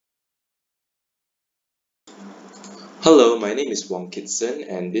Hello, my name is Wong Kitson,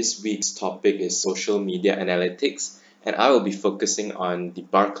 and this week's topic is social media analytics, and I will be focusing on the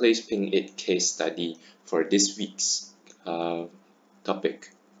Barclays PingIt case study for this week's topic.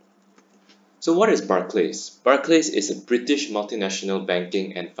 So, what is Barclays? Barclays is a British multinational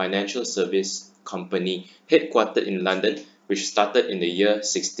banking and financial service company headquartered in London, which started in the year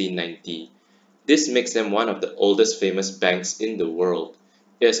 1690. This makes them one of the oldest famous banks in the world.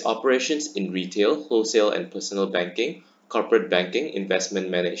 It has operations in retail, wholesale and personal banking, corporate banking, investment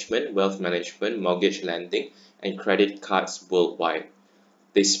management, wealth management, mortgage lending, and credit cards worldwide.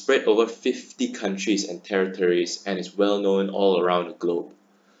 They spread over 50 countries and territories and is well known all around the globe.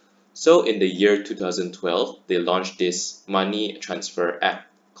 So in the year 2012, they launched this money transfer app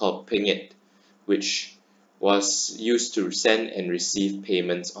called PingIt, which was used to send and receive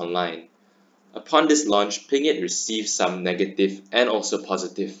payments online. Upon this launch, PingIt received some negative and also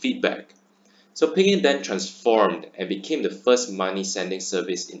positive feedback. So PingIt then transformed and became the first money sending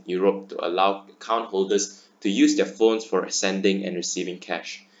service in Europe to allow account holders to use their phones for sending and receiving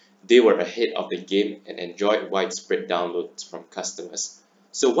cash. They were ahead of the game and enjoyed widespread downloads from customers.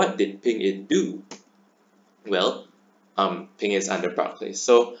 So what did PingIt do? Well, PingIt is under Barclays.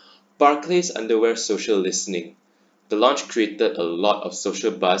 So Barclays underwent social listening. The launch created a lot of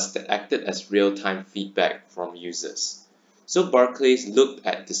social buzz that acted as real-time feedback from users. So Barclays looked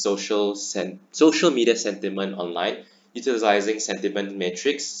at the social media sentiment online, utilizing sentiment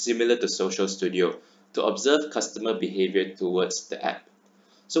metrics similar to Social Studio to observe customer behavior towards the app.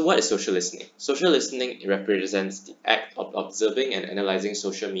 So what is social listening? Social listening represents the act of observing and analyzing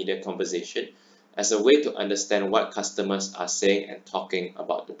social media conversation as a way to understand what customers are saying and talking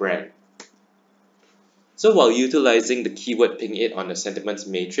about the brand. So while utilizing the keyword PingIt on the sentiments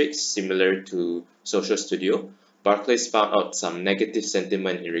matrix similar to Social Studio, Barclays found out some negative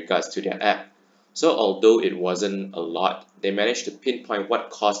sentiment in regards to their app. So although it wasn't a lot, they managed to pinpoint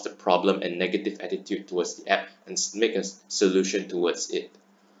what caused the problem and negative attitude towards the app and make a solution towards it.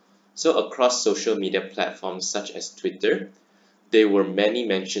 So across social media platforms such as Twitter, there were many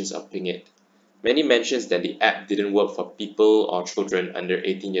mentions of PingIt. Many mentions that the app didn't work for people or children under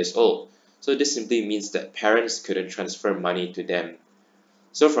 18 years old. So this simply means that parents couldn't transfer money to them.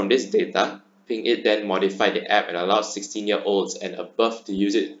 So from this data, PingIt then modified the app and allowed 16-year-olds and above to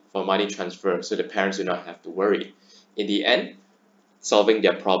use it for money transfer so the parents do not have to worry. In the end, solving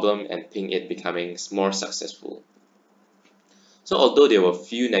their problem and PingIt becoming more successful. So although there were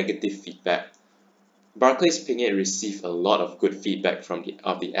few negative feedback, Barclays PingIt received a lot of good feedback from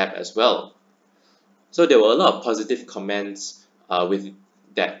the app as well. So there were a lot of positive comments with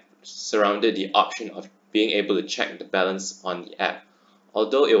that surrounded the option of being able to check the balance on the app.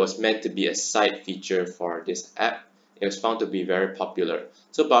 Although it was meant to be a side feature for this app, it was found to be very popular.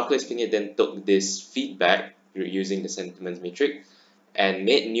 So Barclays PingIt then took this feedback using the sentiment matrix and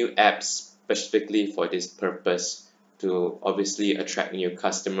made new apps specifically for this purpose to obviously attract new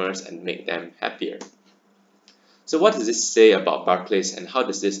customers and make them happier. So what does this say about Barclays and how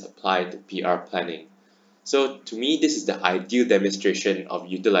does this apply to PR planning? So to me, this is the ideal demonstration of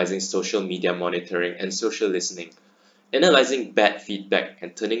utilizing social media monitoring and social listening, analyzing bad feedback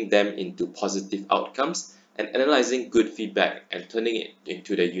and turning them into positive outcomes, and analyzing good feedback and turning it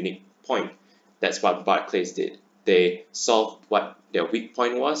into the unique point. That's what Barclays did. They solved what their weak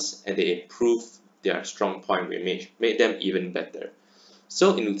point was and they improved their strong point, which made them even better.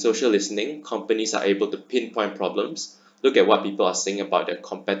 So in social listening, companies are able to pinpoint problems, look at what people are saying about their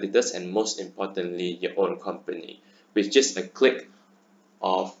competitors, and most importantly, your own company. With just a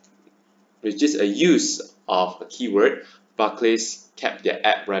use of a keyword, Barclays kept their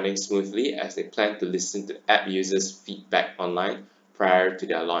app running smoothly as they plan to listen to app users' feedback online prior to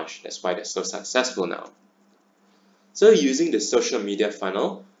their launch. That's why they're so successful now. So using the social media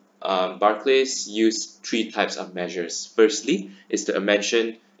funnel, Barclays used three types of measures. Firstly, is to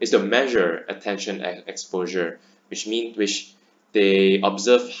measure attention and exposure, which they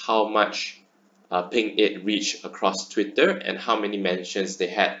observe how much PingIt reached across Twitter and how many mentions they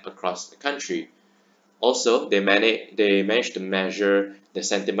had across the country. Also, they managed to measure the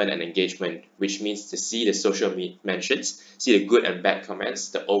sentiment and engagement, which means to see the social mentions, see the good and bad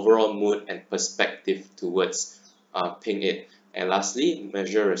comments, the overall mood and perspective towards PingIt. And lastly,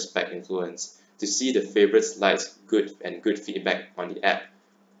 measure respect influence to see the favorites, likes, good feedback on the app,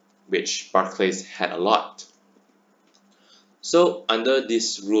 which Barclays had a lot. So under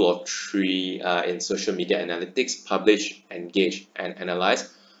this rule of three in social media analytics, publish, engage, and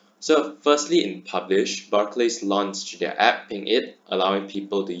analyze. So firstly, in publish, Barclays launched their app PingIt, allowing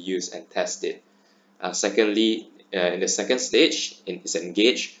people to use and test it. Secondly, in the second stage, in its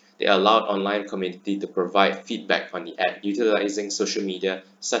engage, They allowed online community to provide feedback on the app, utilizing social media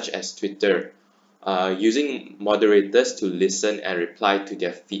such as Twitter, using moderators to listen and reply to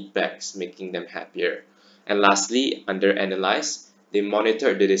their feedbacks, making them happier. And lastly, under Analyze, they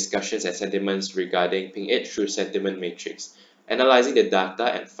monitored the discussions and sentiments regarding PingIt through sentiment matrix, analyzing the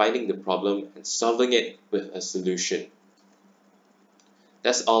data and finding the problem and solving it with a solution.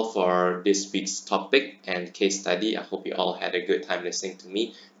 That's all for this week's topic and case study. I hope you all had a good time listening to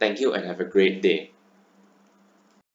me. Thank you and have a great day.